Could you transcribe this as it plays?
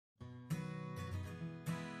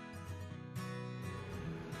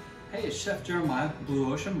Hey, it's Chef Jeremiah,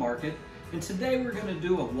 Blue Ocean Market, and today we're going to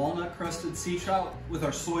do a walnut crusted sea trout with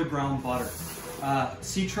our soy brown butter.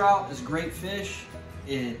 Sea trout is great fish,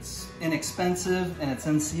 it's inexpensive, and it's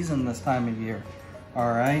in season this time of year.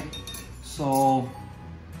 All right, so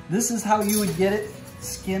this is how you would get it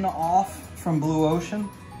skin off from Blue Ocean.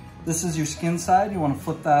 This is your skin side. You want to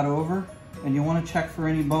flip that over, and you want to check for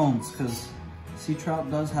any bones because sea trout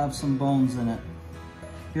does have some bones in it.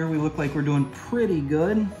 Here we look like we're doing pretty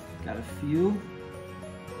good. Got a few.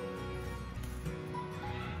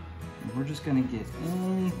 And we're just gonna get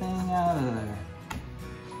anything out of there.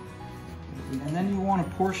 And then you want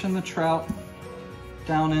to portion the trout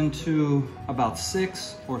down into about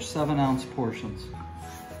 6 or 7 ounce portions.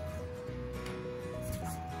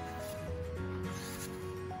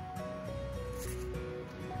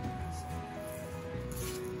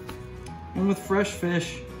 And with fresh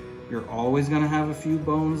fish, you're always gonna have a few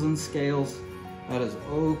bones and scales. That is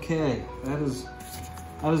okay. That is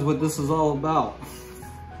what this is all about.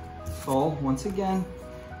 So once again,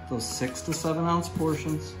 those 6 to 7 ounce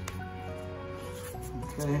portions.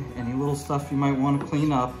 Okay, any little stuff you might want to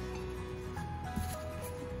clean up.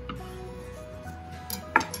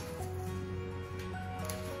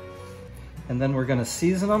 And then we're gonna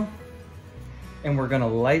season them and we're gonna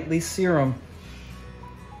lightly sear them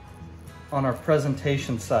on our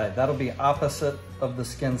presentation side. That'll be opposite of the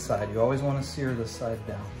skin side. You always want to sear this side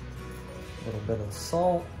down. A little bit of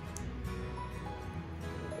salt,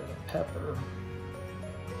 a little bit of pepper.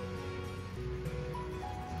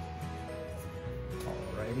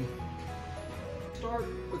 Alrighty. Start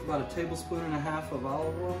with about 1.5 tablespoons of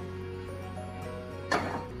olive oil.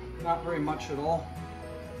 Not very much at all.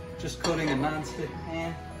 Just coating a non-stick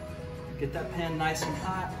pan. Get that pan nice and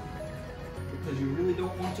hot, because you really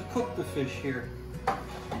don't want to cook the fish here.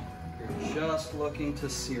 You're just looking to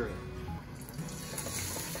sear it.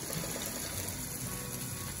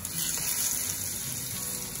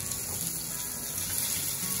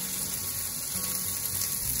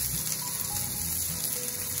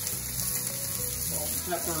 Salt and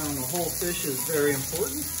pepper on the whole fish is very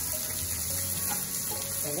important.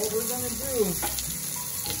 And what we're going to do is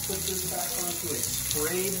put this back onto a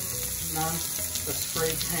sprayed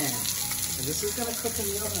pan. And this is going to cook in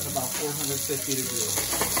the oven at about 450 degrees.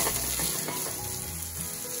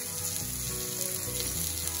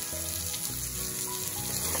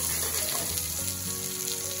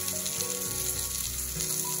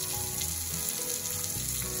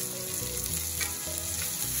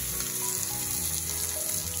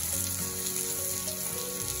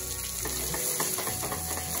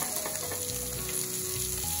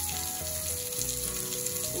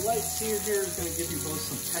 The light sear here is going to give you both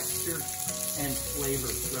some texture and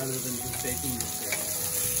flavor rather than just baking your fish.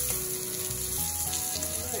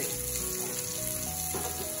 All right.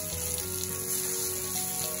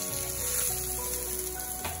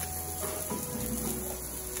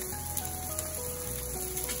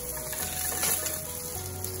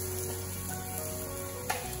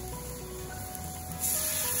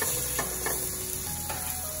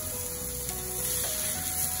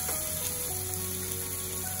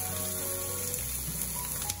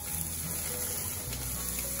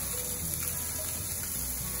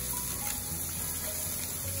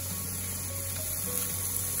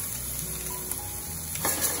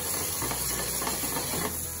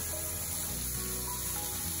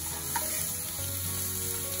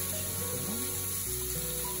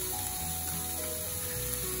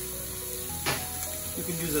 You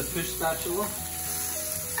can use a fish spatula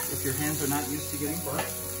if your hands are not used to getting burnt.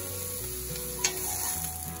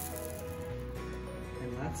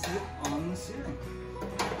 And that's it on the searing.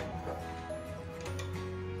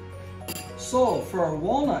 So for our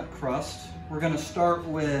walnut crust, we're going to start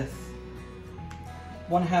with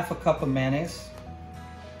 1/2 cup of mayonnaise,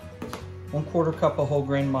 1/4 cup of whole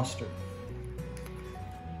grain mustard.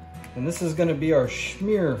 And this is going to be our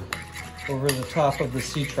smear over the top of the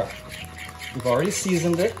sea trout. We've already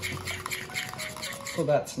seasoned it, so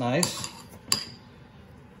that's nice.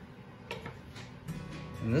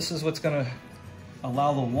 And this is what's going to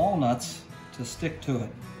allow the walnuts to stick to it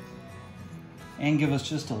and give us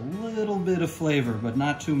just a little bit of flavor, but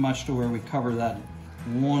not too much to where we cover that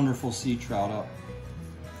wonderful sea trout up.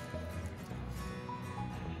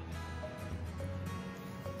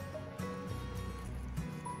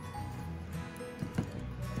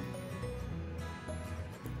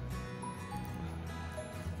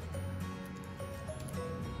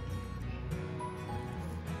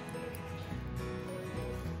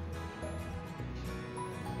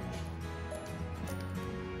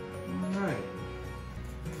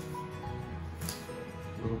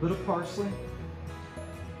 A little bit of parsley,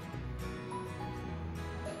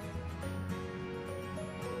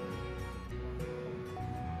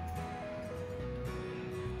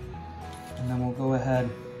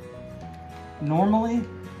 Normally,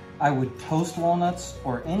 I would toast walnuts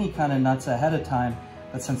or any kind of nuts ahead of time,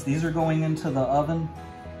 but since these are going into the oven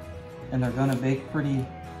and they're gonna bake pretty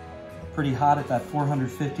hot at that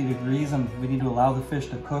 450 degrees, and we need to allow the fish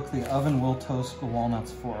to cook, the oven will toast the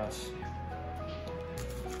walnuts for us.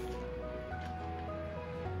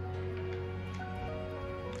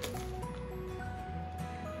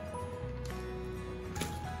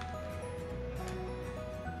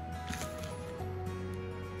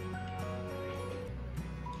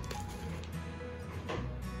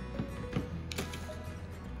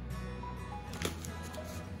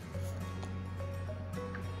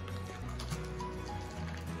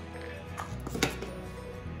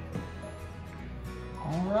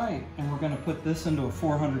 All right, and we're gonna put this into a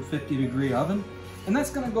 450 degree oven, and that's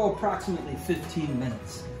gonna go approximately 15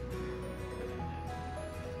 minutes.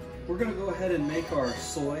 We're gonna go ahead and make our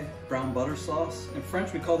soy brown butter sauce. In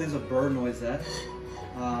French, we call these a beurre noisette.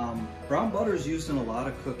 Brown butter is used in a lot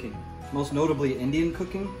of cooking, most notably Indian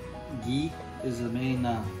cooking. Ghee is the main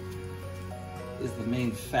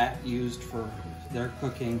fat used for their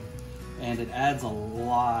cooking, and it adds a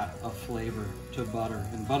lot of flavor to butter.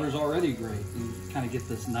 And butter's already great. You kind of get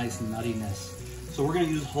this nice nuttiness. So we're gonna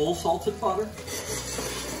use whole salted butter,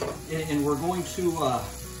 and we're going to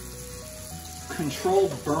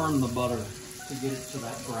controlled burn the butter to get it to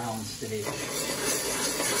that brown stage.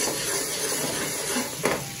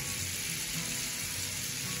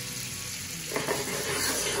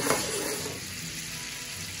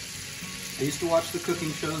 I used to watch the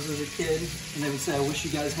cooking shows as a kid, and they would say, I wish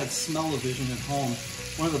you guys had smell-o-vision at home.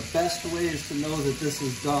 One of the best ways to know that this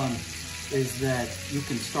is done is that you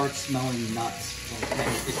can start smelling nuts. Okay?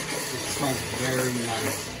 It smells very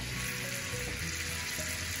nice.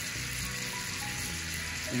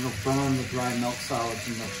 And it'll burn the dry milk solids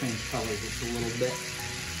and they'll change color just a little bit.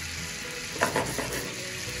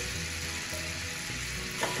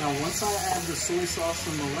 Now once I add the soy sauce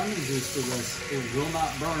and the lemon juice to this, it will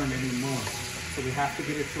not burn anymore. So we have to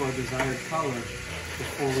get it to our desired color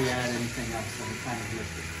before we add anything else, any kind of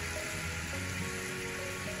liquid.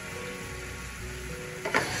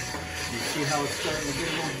 You see how it's starting to get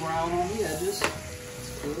a little brown on the edges.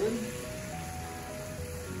 That's good.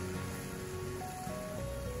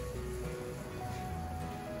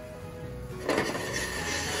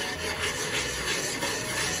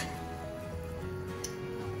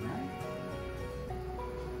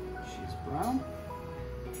 Brown.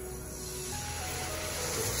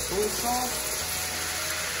 Soy sauce.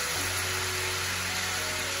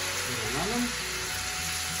 A little lemon.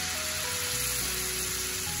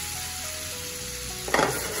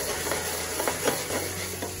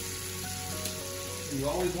 You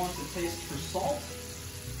always want to taste for salt.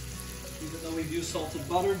 Even though we've used salted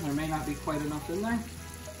butter, there may not be quite enough in there.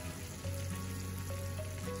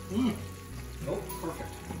 Oh, perfect.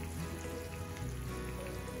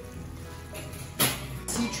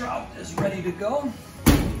 Sea trout is ready to go.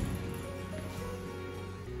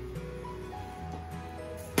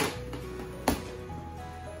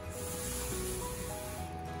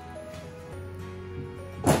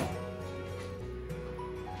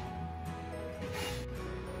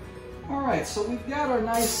 All right, so we've got our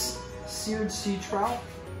nice seared sea trout.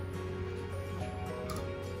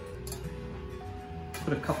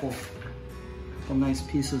 Put a couple nice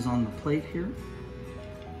pieces on the plate here.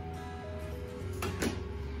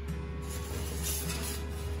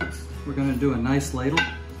 We're going to do a nice ladle.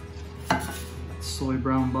 Soy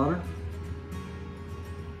brown butter.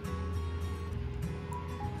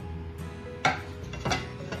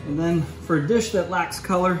 And then for a dish that lacks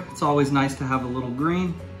color, it's always nice to have a little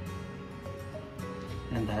green.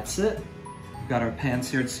 And that's it. We've got our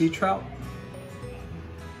pan-seared sea trout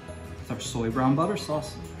with our soy brown butter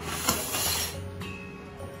sauce.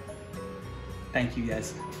 Thank you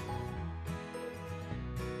guys.